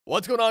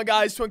What's going on,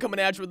 guys? Twin coming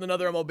at you with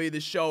another MLB The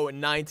Show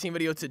 19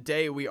 video.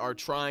 Today we are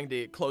trying to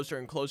get closer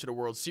and closer to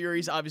World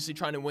Series, obviously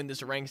trying to win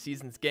this ranked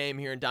seasons game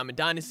here in Diamond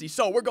Dynasty.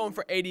 So we're going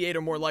for 88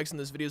 or more likes on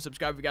this video.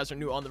 Subscribe if you guys are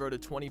new, on the road to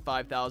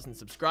 25,000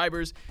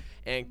 subscribers,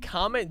 and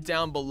comment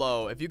down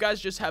below if you guys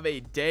just have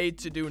a day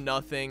to do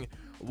nothing.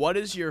 What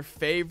is your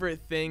favorite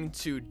thing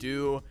to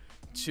do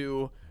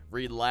to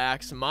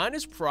relax? Mine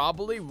is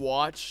probably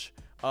watch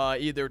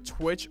either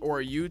Twitch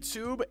or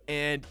YouTube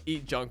and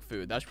eat junk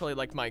food. That's probably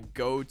like my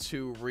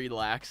go-to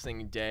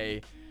relaxing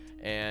day.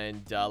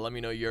 And let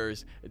me know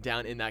yours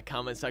down in that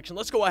comment section.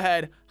 Let's go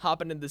ahead,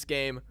 hop into this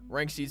game,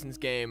 ranked seasons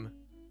game,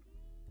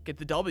 get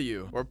the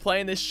W. We're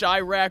playing this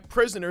Chirac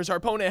Prisoners. Our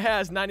opponent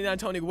has 99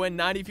 Tony Gwynn,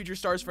 90 future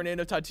stars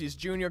Fernando Tatis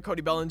Jr.,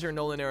 Cody Bellinger,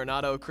 Nolan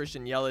Arenado,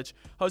 Christian Yelich,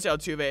 Jose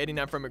Altuve,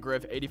 89 from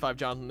McGriff, 85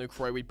 Jonathan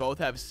Lucroy. We both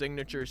have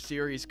signature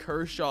series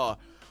Kershaw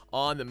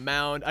on the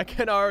mound. I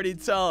can already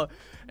tell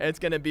it's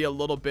going to be a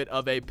little bit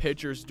of a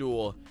pitcher's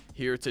duel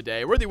here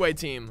today. We're the away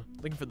team,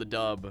 looking for the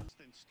dub.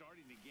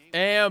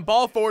 And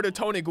ball forward to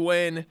Tony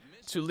Gwynn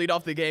to lead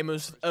off the game. It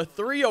was a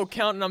 3-0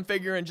 count, and I'm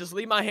figuring just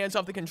leave my hands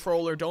off the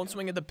controller, don't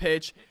swing at the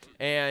pitch,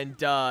 and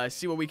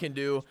see what we can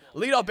do.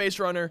 Lead off base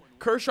runner,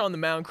 Kershaw on the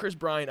mound, Chris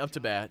Bryant up to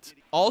bat.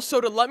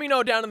 Also, to let me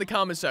know down in the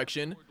comment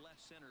section,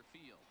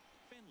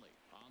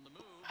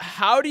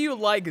 how do you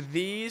like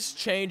these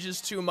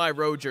changes to my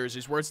road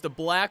jerseys, where it's the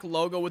black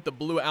logo with the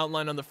blue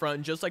outline on the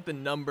front, just like the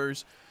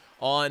numbers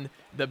on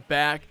the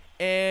back?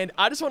 And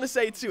I just want to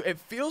say, too, it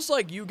feels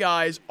like you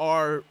guys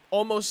are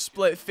almost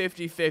split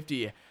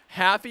 50-50.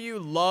 Half of you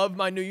love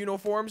my new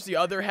uniforms, the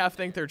other half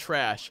think they're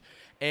trash.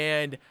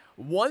 And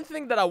one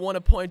thing that I want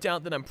to point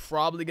out that I'm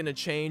probably going to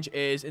change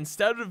is,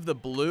 instead of the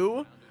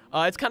blue,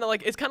 it's kind of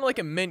like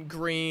a mint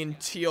green,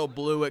 teal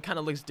blue. It kind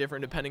of looks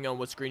different depending on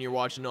what screen you're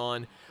watching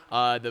on,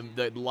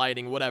 the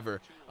lighting,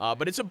 whatever.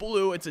 But it's a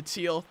blue, it's a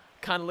teal,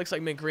 kind of looks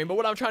like mint green. But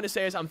what I'm trying to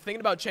say is I'm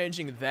thinking about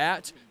changing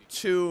that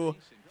to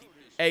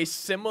a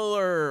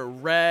similar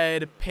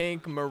red,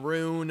 pink,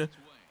 maroon,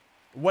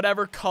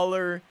 whatever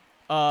color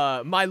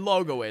my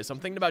logo is. I'm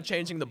thinking about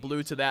changing the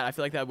blue to that. I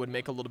feel like that would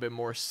make a little bit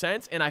more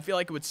sense, and I feel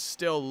like it would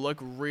still look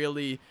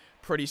really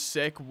pretty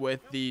sick with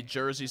the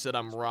jerseys that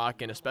I'm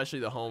rocking, especially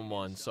the home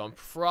ones. So I'm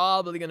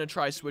probably going to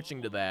try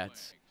switching to that.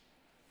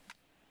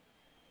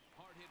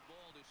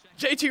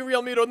 JT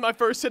Realmuto with my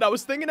first hit. I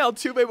was thinking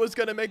Altuve was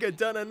going to make a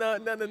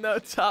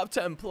top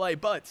 10 play,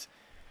 but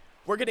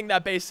we're getting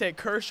that base hit.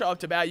 Kershaw up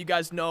to bat. You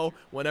guys know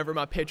whenever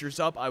my pitcher's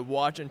up, I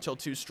watch until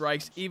 2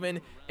 strikes. Even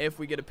if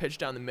we get a pitch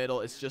down the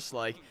middle, it's just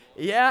like,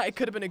 yeah, it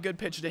could have been a good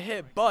pitch to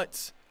hit,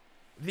 but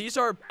these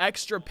are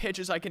extra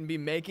pitches I can be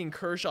making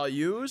Kershaw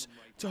use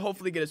to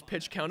hopefully get his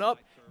pitch count up,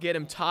 get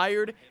him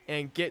tired,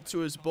 and get to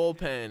his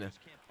bullpen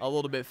a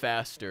little bit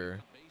faster.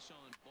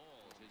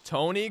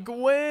 Tony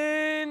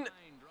Gwynn.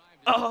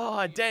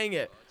 Oh, dang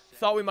it.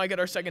 Thought we might get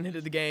our second hit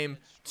of the game.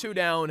 2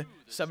 down,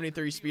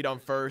 73 speed on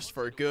first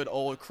for a good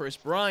old Chris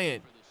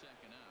Bryant.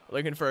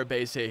 Looking for a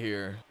base hit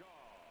here.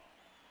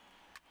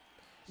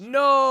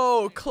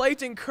 No,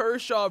 Clayton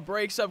Kershaw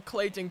breaks up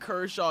Clayton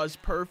Kershaw's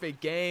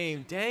perfect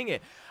game. Dang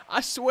it. I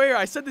swear,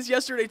 I said this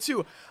yesterday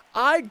too.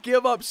 I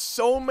give up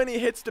so many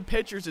hits to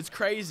pitchers, it's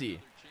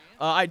crazy.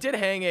 I did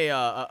hang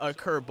a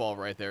curveball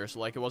right there, so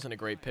like it wasn't a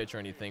great pitch or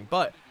anything,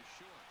 but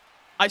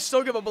I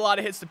still give up a lot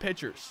of hits to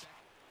pitchers.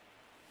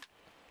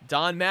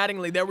 Don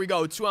Mattingly, there we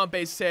go. 2 on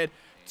base hit,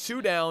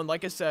 2 down.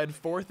 Like I said,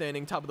 4th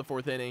inning, top of the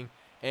 4th inning,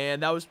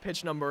 and that was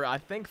pitch number, I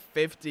think,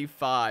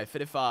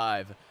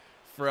 55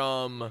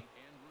 from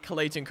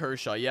Clayton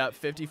Kershaw. Yep,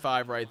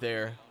 55 right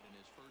there.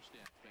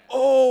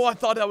 Oh, I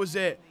thought that was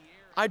it.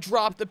 I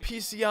dropped the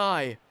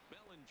PCI.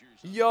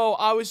 Yo,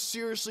 I was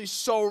seriously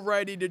so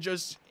ready to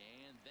just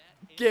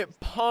get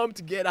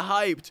pumped, get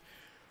hyped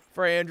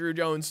for Andrew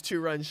Jones'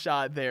 2-run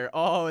shot there.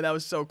 Oh, that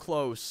was so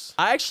close.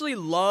 I actually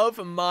love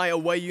my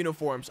away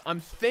uniforms. I'm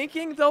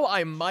thinking, though,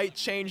 I might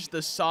change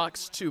the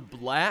socks to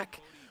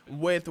black,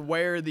 with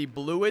where the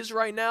blue is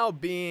right now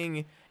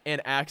being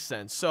an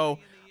accent. So,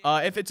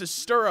 if it's a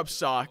stirrup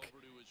sock,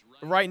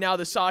 right now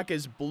the sock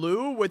is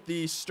blue with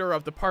the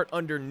stirrup, the part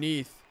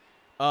underneath,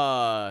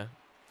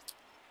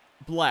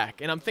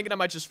 black. And I'm thinking I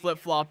might just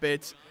flip-flop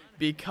it,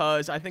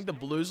 because I think the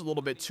blue's a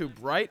little bit too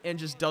bright and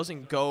just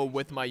doesn't go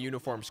with my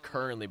uniforms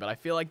currently. But I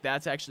feel like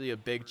that's actually a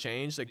big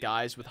change. The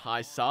guys with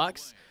high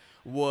socks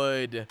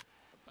would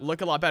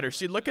look a lot better.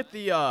 See, look at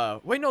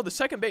the, wait, no, the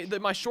second base,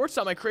 my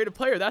shortstop, my creative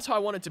player, that's how I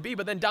want it to be.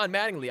 But then Don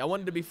Mattingly, I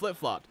wanted to be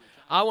flip-flopped.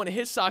 I wanted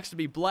his socks to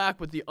be black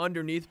with the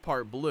underneath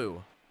part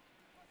blue.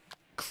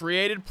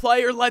 Created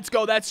player, let's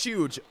go. That's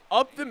huge.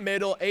 Up the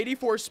middle,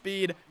 84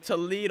 speed to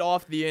lead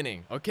off the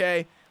inning,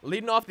 okay?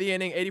 Leading off the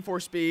inning, 84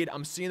 speed.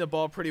 I'm seeing the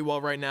ball pretty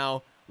well right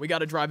now. We got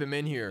to drive him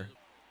in here.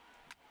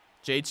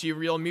 JT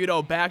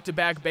Realmuto,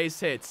 back-to-back base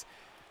hits.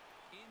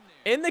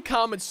 In the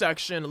comment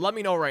section, let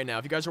me know right now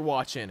if you guys are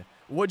watching.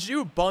 Would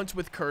you bunt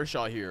with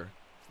Kershaw here?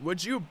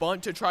 Would you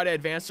bunt to try to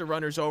advance the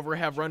runners over,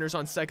 have runners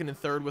on second and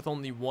third with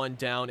only 1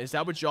 down? Is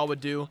that what y'all would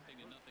do?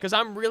 Because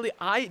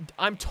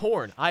I'm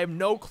torn. I have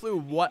no clue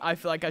what I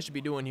feel like I should be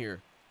doing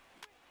here.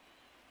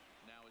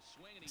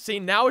 See,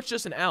 now it's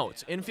just an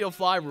out. Infield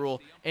fly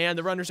rule, and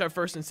the runners are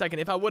first and second.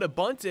 If I would have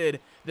bunted,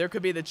 there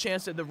could be the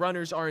chance that the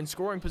runners are in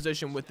scoring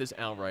position with this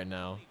out right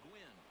now.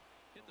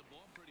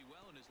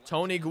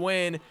 Tony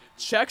Gwynn,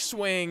 check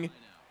swing,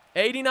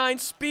 89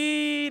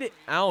 speed,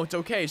 out.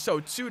 Okay, so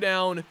 2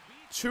 down,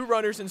 2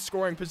 runners in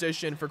scoring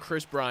position for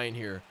Kris Bryant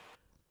here.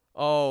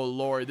 Oh,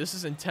 Lord, this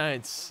is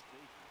intense.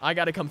 I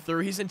got to come through.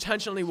 He's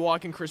intentionally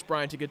walking Kris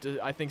Bryant to get to,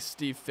 I think,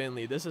 Steve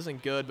Finley. This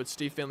isn't good, but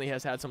Steve Finley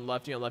has had some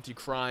lefty-on-lefty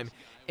crime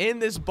in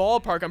this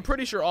ballpark. I'm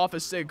pretty sure off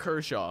of Sid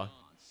Kershaw.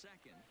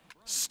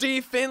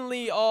 Steve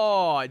Finley.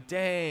 Oh,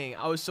 dang.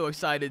 I was so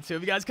excited, too.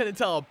 If you guys couldn't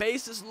tell,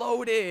 bases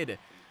loaded.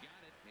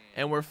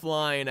 And we're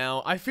flying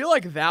out. I feel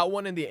like that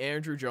one and the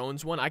Andrew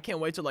Jones one, I can't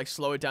wait to, like,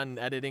 slow it down in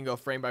editing, go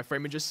frame by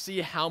frame, and just see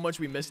how much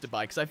we missed it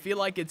by. Because I feel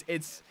like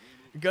it's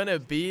gonna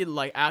be,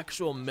 like,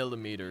 actual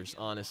millimeters,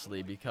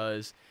 honestly,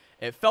 because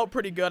it felt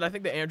pretty good. I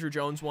think the Andrew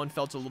Jones one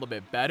felt a little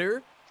bit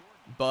better,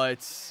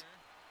 but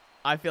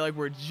I feel like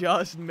we're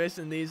just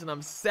missing these, and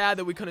I'm sad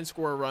that we couldn't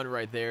score a run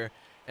right there.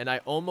 And I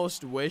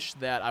almost wish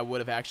that I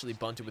would have actually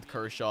bunted with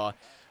Kershaw,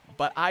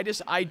 but I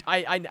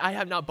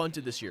have not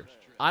bunted this year.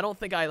 I don't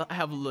think I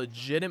have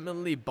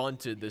legitimately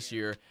bunted this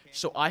year,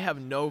 so I have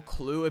no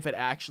clue if it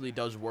actually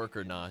does work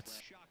or not.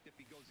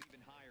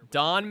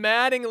 Don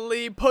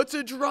Mattingly puts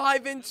a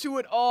drive into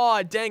it.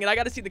 Oh, dang it. I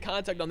got to see the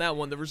contact on that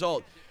one, the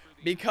result,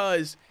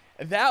 because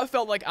that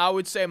felt like, I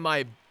would say,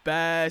 my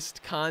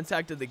best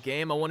contact of the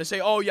game. I want to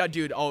say, oh, yeah,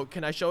 dude. Oh,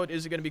 can I show it?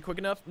 Is it going to be quick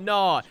enough?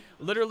 No.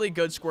 Literally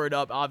good squared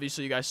up.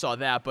 Obviously, you guys saw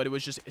that, but it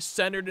was just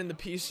centered in the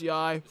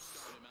PCI.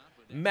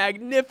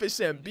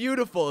 Magnificent.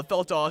 Beautiful. It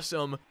felt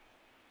awesome.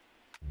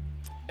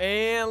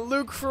 And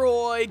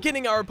Lucroy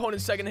getting our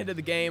opponent's second hit of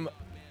the game.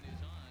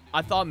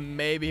 I thought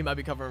maybe he might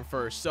be covering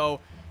first. So,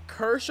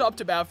 Kershaw up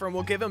to bat for him.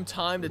 We'll give him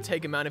time to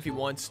take him out if he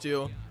wants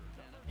to.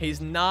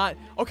 He's not.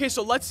 Okay,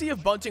 so let's see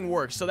if bunting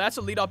works. So, that's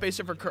a leadoff base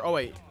hit for Kershaw. Oh,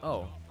 wait.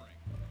 Oh.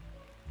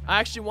 I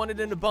actually wanted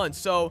him to bunt.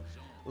 So,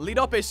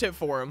 leadoff base hit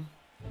for him.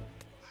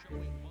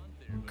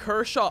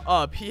 Kershaw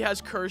up. He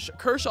has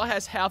Kershaw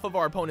has half of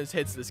our opponent's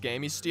hits this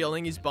game. He's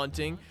stealing. He's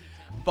bunting.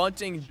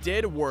 Bunting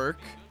did work.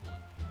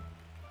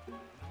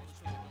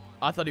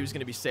 I thought he was going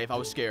to be safe. I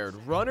was scared.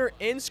 Runner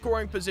in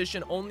scoring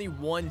position, only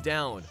 1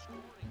 down.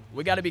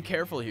 We got to be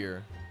careful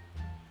here.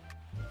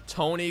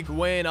 Tony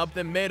Gwynn up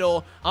the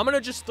middle. I'm going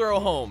to just throw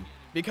home,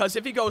 because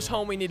if he goes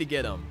home, we need to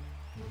get him.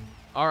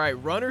 All right,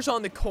 runners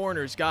on the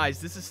corners. Guys,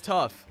 this is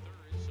tough.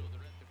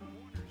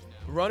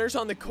 Runners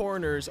on the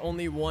corners,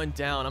 only 1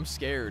 down. I'm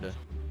scared.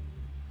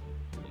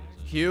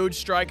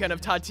 Huge strikeout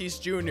of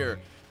Tatis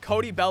Jr.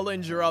 Cody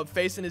Bellinger up,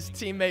 facing his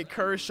teammate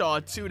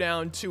Kershaw. 2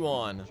 down, 2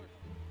 on.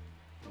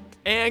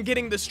 And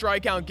getting the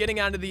strikeout, getting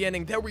out of the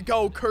inning. There we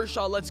go,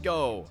 Kershaw, let's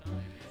go.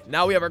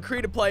 Now we have our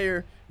creative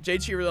player,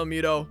 JT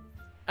Realmuto,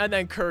 and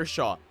then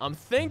Kershaw. I'm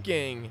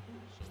thinking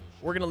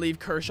we're going to leave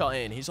Kershaw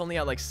in. He's only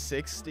at like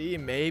 60,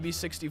 maybe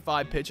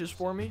 65 pitches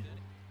for me.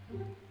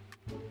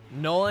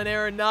 Nolan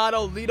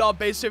Arenado, leadoff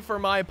base hit for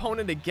my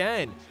opponent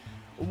again.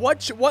 What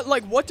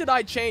did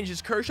I change?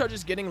 Is Kershaw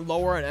just getting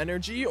lower on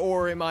energy,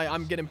 or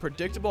I'm getting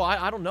predictable?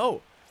 I don't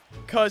know.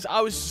 Because I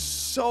was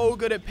so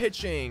good at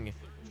pitching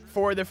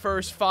for the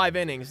first 5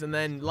 innings, and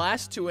then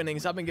last 2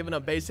 innings I've been giving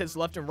up base hits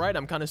left and right.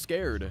 I'm kind of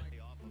scared.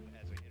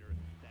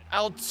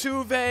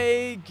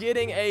 Altuve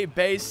getting a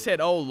base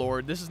hit. Oh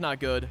Lord, this is not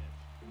good.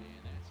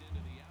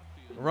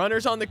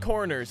 Runners on the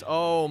corners.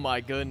 Oh my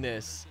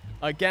goodness.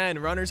 Again,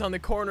 runners on the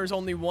corners,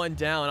 only 1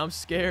 down. I'm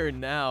scared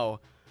now.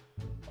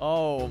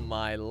 Oh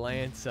my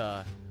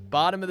Lanta.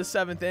 Bottom of the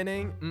 7th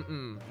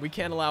inning. We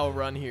can't allow a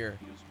run here.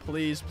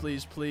 Please,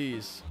 please,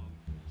 please.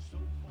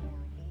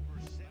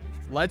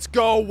 Let's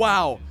go.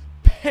 Wow.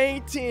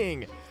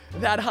 Painting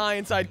that high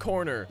inside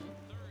corner.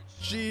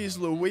 Jeez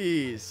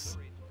Louise.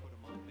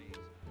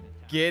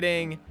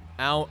 Getting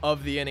out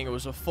of the inning. It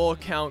was a full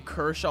count.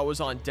 Kershaw was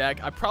on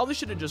deck. I probably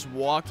should have just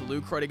walked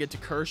Lucroy to get to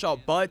Kershaw,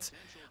 but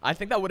I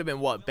think that would have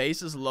been what?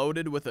 Bases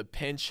loaded with a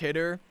pinch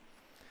hitter.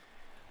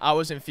 I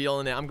wasn't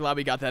feeling it. I'm glad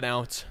we got that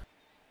out.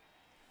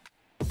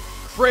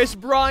 Kris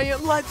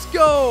Bryant, let's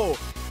go.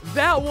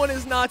 That one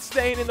is not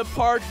staying in the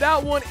park.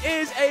 That one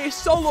is a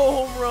solo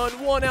home run.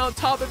 1 out,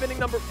 top of inning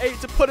number 8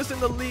 to put us in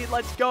the lead.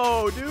 Let's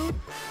go, dude.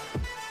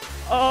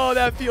 Oh,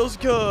 that feels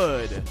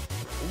good.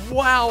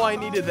 Wow, I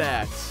needed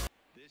that.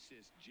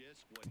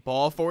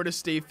 Ball forward to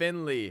Steve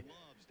Finley.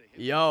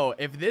 Yo,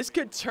 if this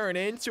could turn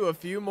into a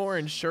few more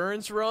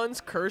insurance runs,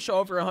 Kershaw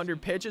over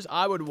 100 pitches,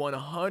 I would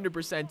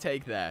 100%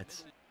 take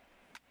that.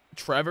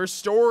 Trevor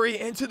Story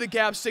into the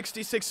gap,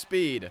 66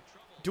 speed.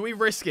 Do we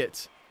risk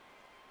it?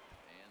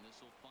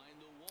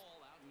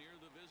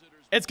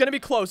 It's going to be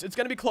close. It's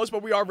going to be close,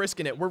 but we are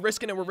risking it. We're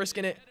risking it. We're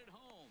risking it.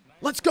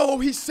 Let's go.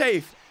 He's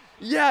safe.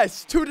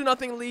 Yes.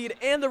 2-0 lead,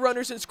 and the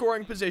runner's in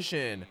scoring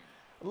position.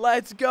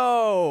 Let's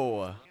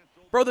go.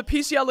 Bro, the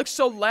PCI looks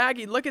so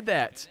laggy. Look at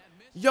that.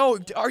 Yo,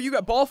 are you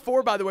got ball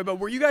 4, by the way, but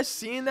were you guys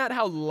seeing that?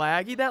 How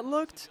laggy that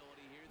looked?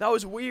 That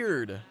was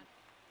weird.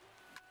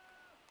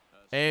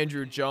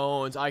 Andrew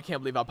Jones. I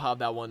can't believe I popped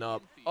that one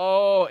up.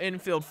 Oh,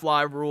 infield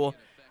fly rule.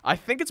 I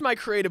think it's my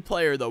creative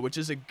player, though, which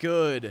is a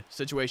good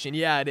situation.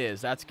 Yeah, it is.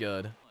 That's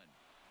good.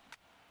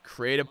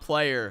 Creative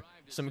player.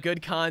 Some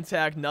good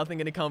contact. Nothing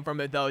going to come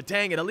from it, though.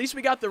 Dang it. At least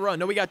we got the run.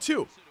 No, we got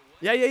 2.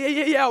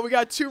 Yeah. We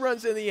got 2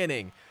 runs in the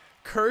inning.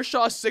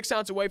 Kershaw 6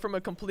 outs away from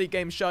a complete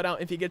game shutout.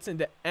 If he gets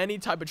into any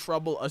type of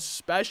trouble,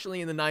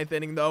 especially in the 9th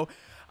inning, though,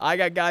 I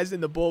got guys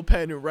in the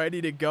bullpen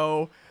ready to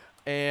go.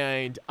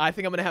 And I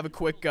think I'm going to have a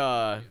quick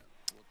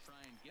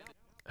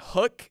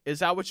hook. Is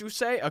that what you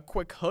say? A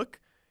quick hook?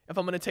 If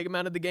I'm going to take him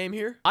out of the game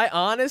here? I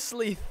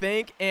honestly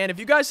think, and if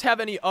you guys have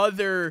any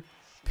other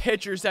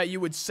pitchers that you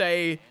would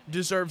say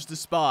deserves the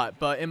spot,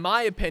 but in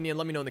my opinion,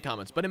 let me know in the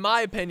comments, but in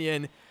my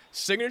opinion,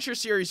 Signature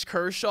Series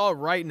Kershaw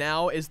right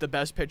now is the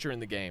best pitcher in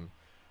the game.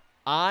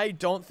 I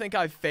don't think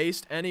I've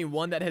faced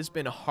anyone that has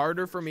been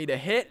harder for me to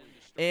hit,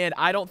 and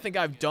I don't think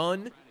I've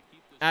done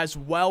as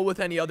well with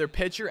any other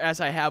pitcher as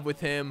I have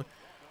with him.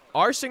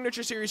 Our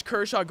Signature Series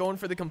Kershaw going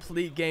for the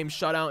complete game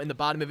shutout in the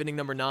bottom of inning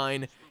number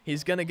 9.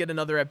 He's going to get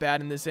another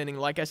at-bat in this inning.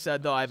 Like I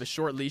said, though, I have a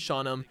short leash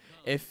on him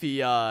if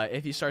he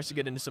starts to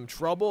get into some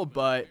trouble,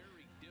 but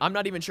I'm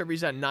not even sure if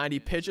he's at 90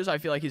 pitches. I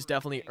feel like he's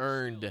definitely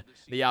earned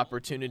the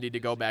opportunity to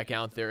go back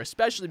out there,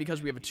 especially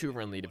because we have a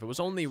 2-run lead. If it was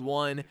only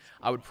 1,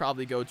 I would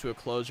probably go to a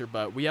closer,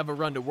 but we have a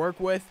run to work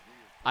with.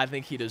 I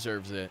think he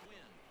deserves it.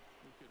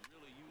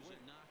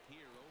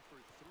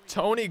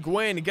 Tony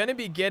Gwynn going to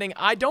be getting,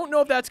 I don't know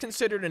if that's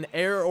considered an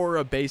error or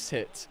a base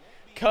hit,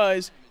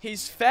 because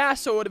he's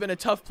fast, so it would have been a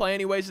tough play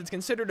anyways. It's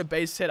considered a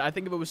base hit. I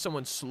think if it was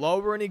someone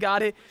slower and he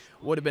got it,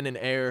 would have been an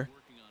error,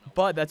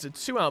 but that's a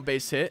 2-out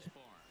base hit.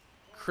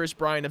 Chris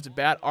Bryant up to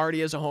bat, already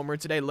has a homer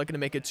today, looking to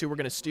make it 2. We're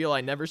going to steal.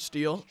 I never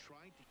steal.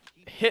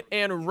 Hit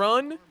and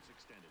run.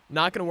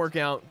 Not going to work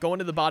out. Going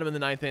to the bottom of the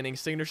 9th inning.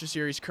 Signature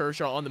Series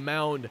Kershaw on the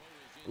mound,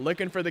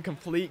 looking for the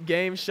complete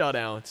game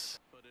shutouts.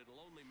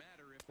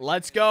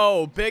 Let's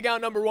go. Big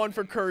out number 1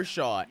 for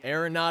Kershaw.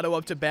 Arenado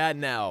up to bat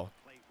now.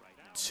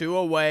 2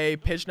 away.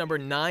 Pitch number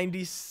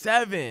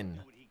 97.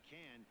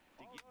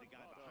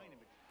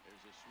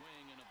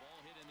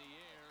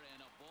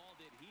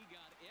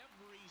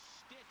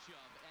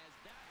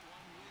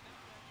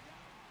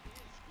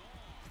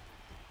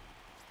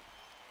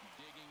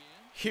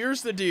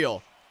 Here's the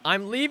deal.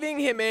 I'm leaving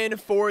him in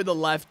for the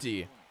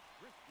lefty.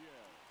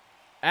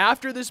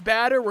 After this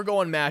batter, we're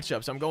going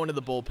matchups. I'm going to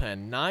the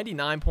bullpen.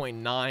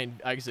 99.9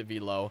 exit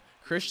velo.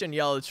 Christian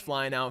Yelich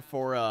flying out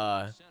for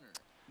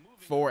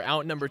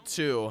out number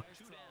 2.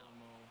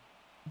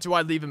 Do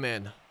I leave him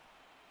in?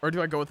 Or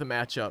do I go with the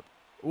matchup?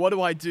 What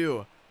do I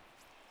do?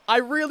 I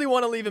really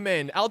want to leave him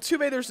in.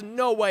 Altuve, there's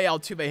no way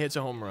Altuve hits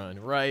a home run,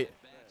 right?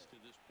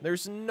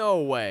 There's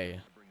no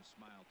way.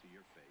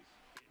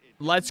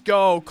 Let's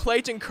go.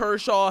 Clayton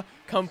Kershaw,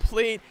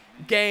 complete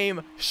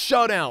game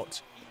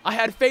shutout. I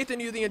had faith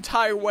in you the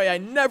entire way. I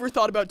never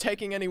thought about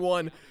taking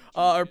anyone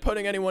or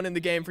putting anyone in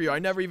the game for you. I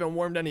never even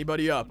warmed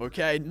anybody up,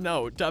 okay?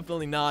 No,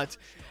 definitely not.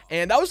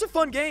 And that was a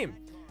fun game.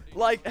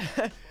 Like,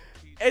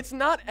 it's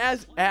not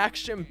as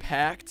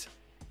action-packed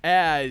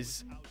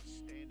as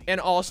an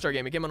All-Star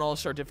game, a game on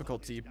All-Star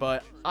difficulty,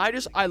 but I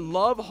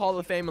love Hall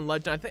of Fame and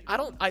Legend.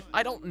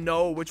 I don't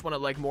know which one I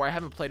like more. I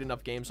haven't played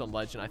enough games on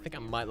Legend. I think I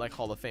might like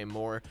Hall of Fame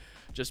more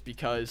just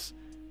because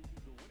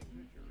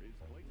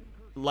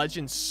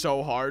Legend's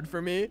so hard for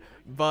me,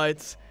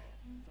 but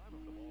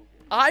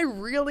I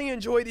really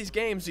enjoy these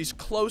games, these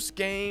close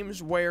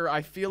games where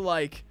I feel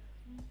like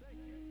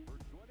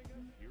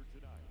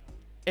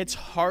it's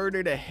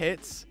harder to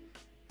hit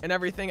and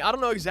everything. I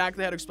don't know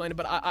exactly how to explain it,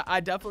 but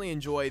I definitely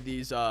enjoy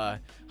these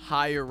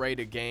higher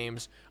rated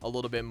games a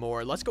little bit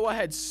more. Let's go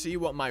ahead and see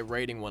what my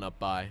rating went up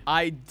by.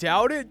 I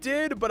doubt it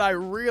did, but I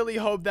really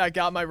hope that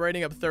got my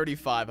rating up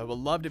 35. I would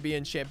love to be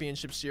in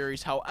Championship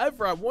Series.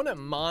 However, I wouldn't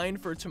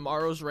mind for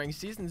tomorrow's Ranked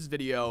Seasons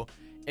video.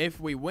 If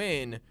we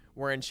win,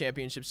 we're in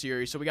Championship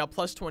Series. So we got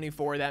plus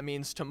 24. That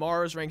means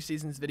tomorrow's Ranked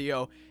Seasons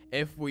video,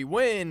 if we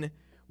win,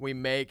 we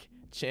make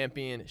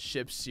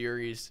Championship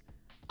Series.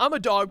 I'm a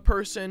dog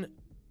person.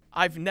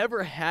 I've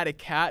never had a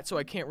cat, so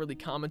I can't really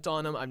comment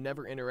on them. I've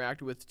never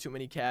interacted with too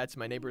many cats.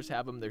 My neighbors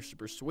have them. They're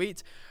super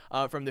sweet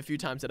from the few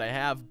times that I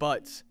have,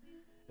 but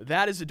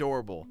that is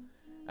adorable.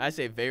 That's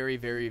a very,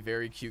 very,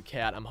 very cute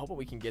cat. I'm hoping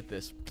we can get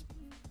this.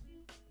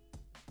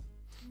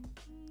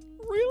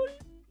 Really?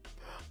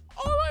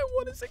 All I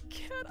want is a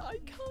cat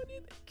icon,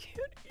 and they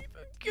can't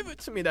even give it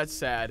to me. That's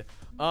sad.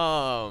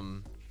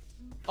 Oh,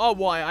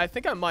 well, I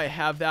think I might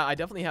have that. I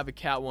definitely have a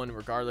cat one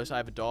regardless. I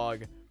have a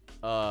dog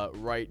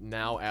right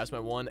now as my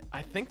one.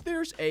 I think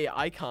there's a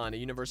icon, a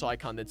universal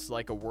icon that's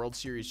like a World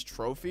Series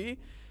trophy,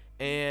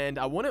 and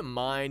I wouldn't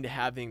mind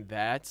having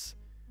that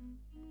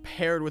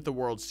paired with the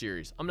World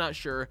Series. I'm not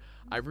sure.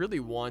 I really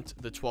want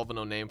the 12-0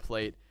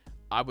 nameplate.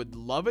 I would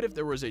love it if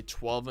there was a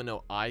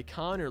 12-0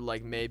 icon, or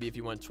like maybe if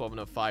you went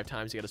 12-0 5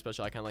 times, you get a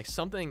special icon, like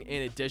something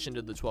in addition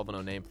to the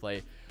 12-0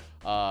 nameplate.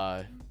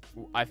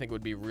 I think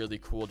would be really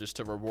cool just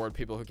to reward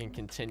people who can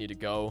continue to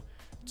go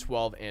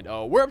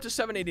 12-0. We're up to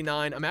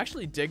 789. I'm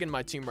actually digging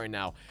my team right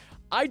now.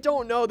 I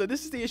don't know that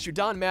this is the issue.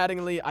 Don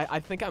Mattingly, I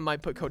think I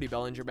might put Cody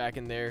Bellinger back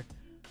in there.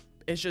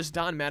 It's just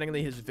Don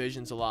Mattingly, his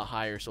vision's a lot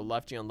higher, so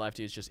lefty on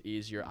lefty is just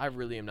easier. I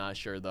really am not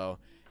sure, though.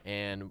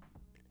 And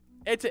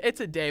it's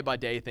a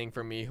day-by-day thing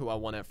for me who I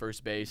want at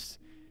first base.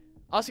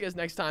 I'll see you guys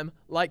next time.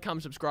 Like,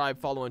 comment, subscribe,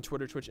 follow on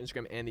Twitter, Twitch,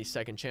 Instagram, and the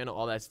second channel.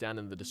 All that's down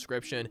in the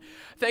description.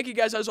 Thank you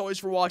guys, as always,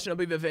 for watching. I hope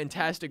you have a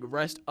fantastic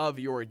rest of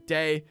your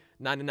day.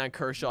 99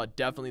 Kershaw,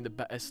 definitely the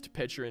best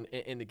pitcher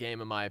in the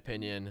game, in my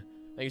opinion.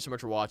 Thank you so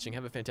much for watching.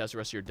 Have a fantastic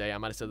rest of your day. I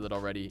might have said that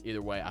already.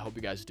 Either way, I hope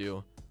you guys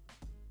do.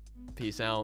 Peace out.